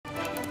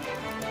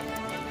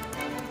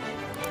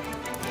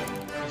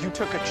You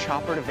took a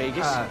chopper to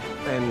Vegas?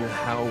 And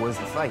how was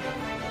the fight?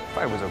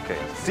 Fight was okay.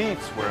 The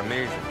seats were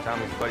amazing.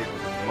 Tommy's buddies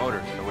was his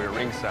motor, so we were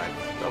ringside.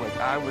 Felt like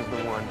I was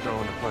the one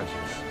throwing the punches.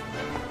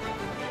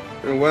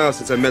 Been a while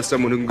since I met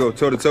someone who can go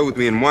toe-to-toe with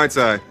me in Muay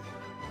Thai.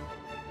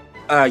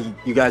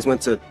 You guys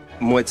went to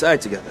Muay Thai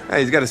together? Hey,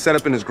 he's got a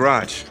setup in his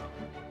garage.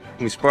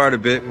 We sparred a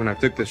bit when I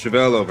took the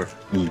Chevelle over.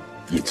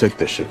 You took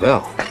the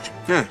Chevelle?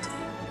 Yeah,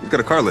 he's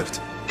got a car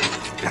lift.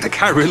 God, the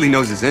guy really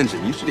knows his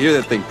engine. You should hear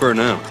that thing purr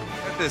now.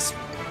 Got this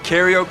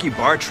karaoke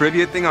bar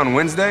trivia thing on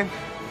Wednesday.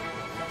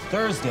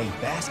 Thursday,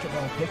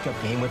 basketball pickup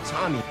game with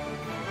Tommy.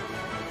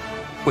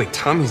 Wait,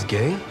 Tommy's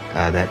gay?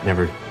 That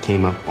never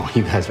came up while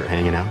you guys were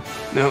hanging out?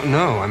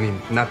 No, I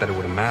mean, not that it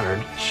would have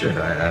mattered.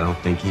 Sure, I don't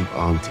think he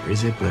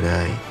volunteers it, but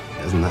he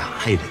doesn't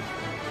hide it.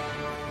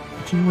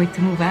 I can't wait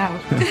to move out.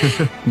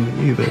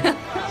 Me either.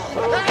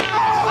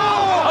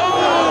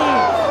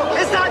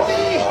 It's not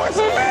me! It's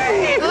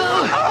me!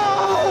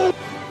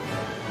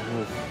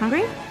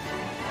 Hungry?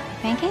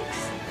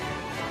 Pancakes?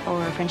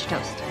 Or French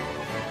toast?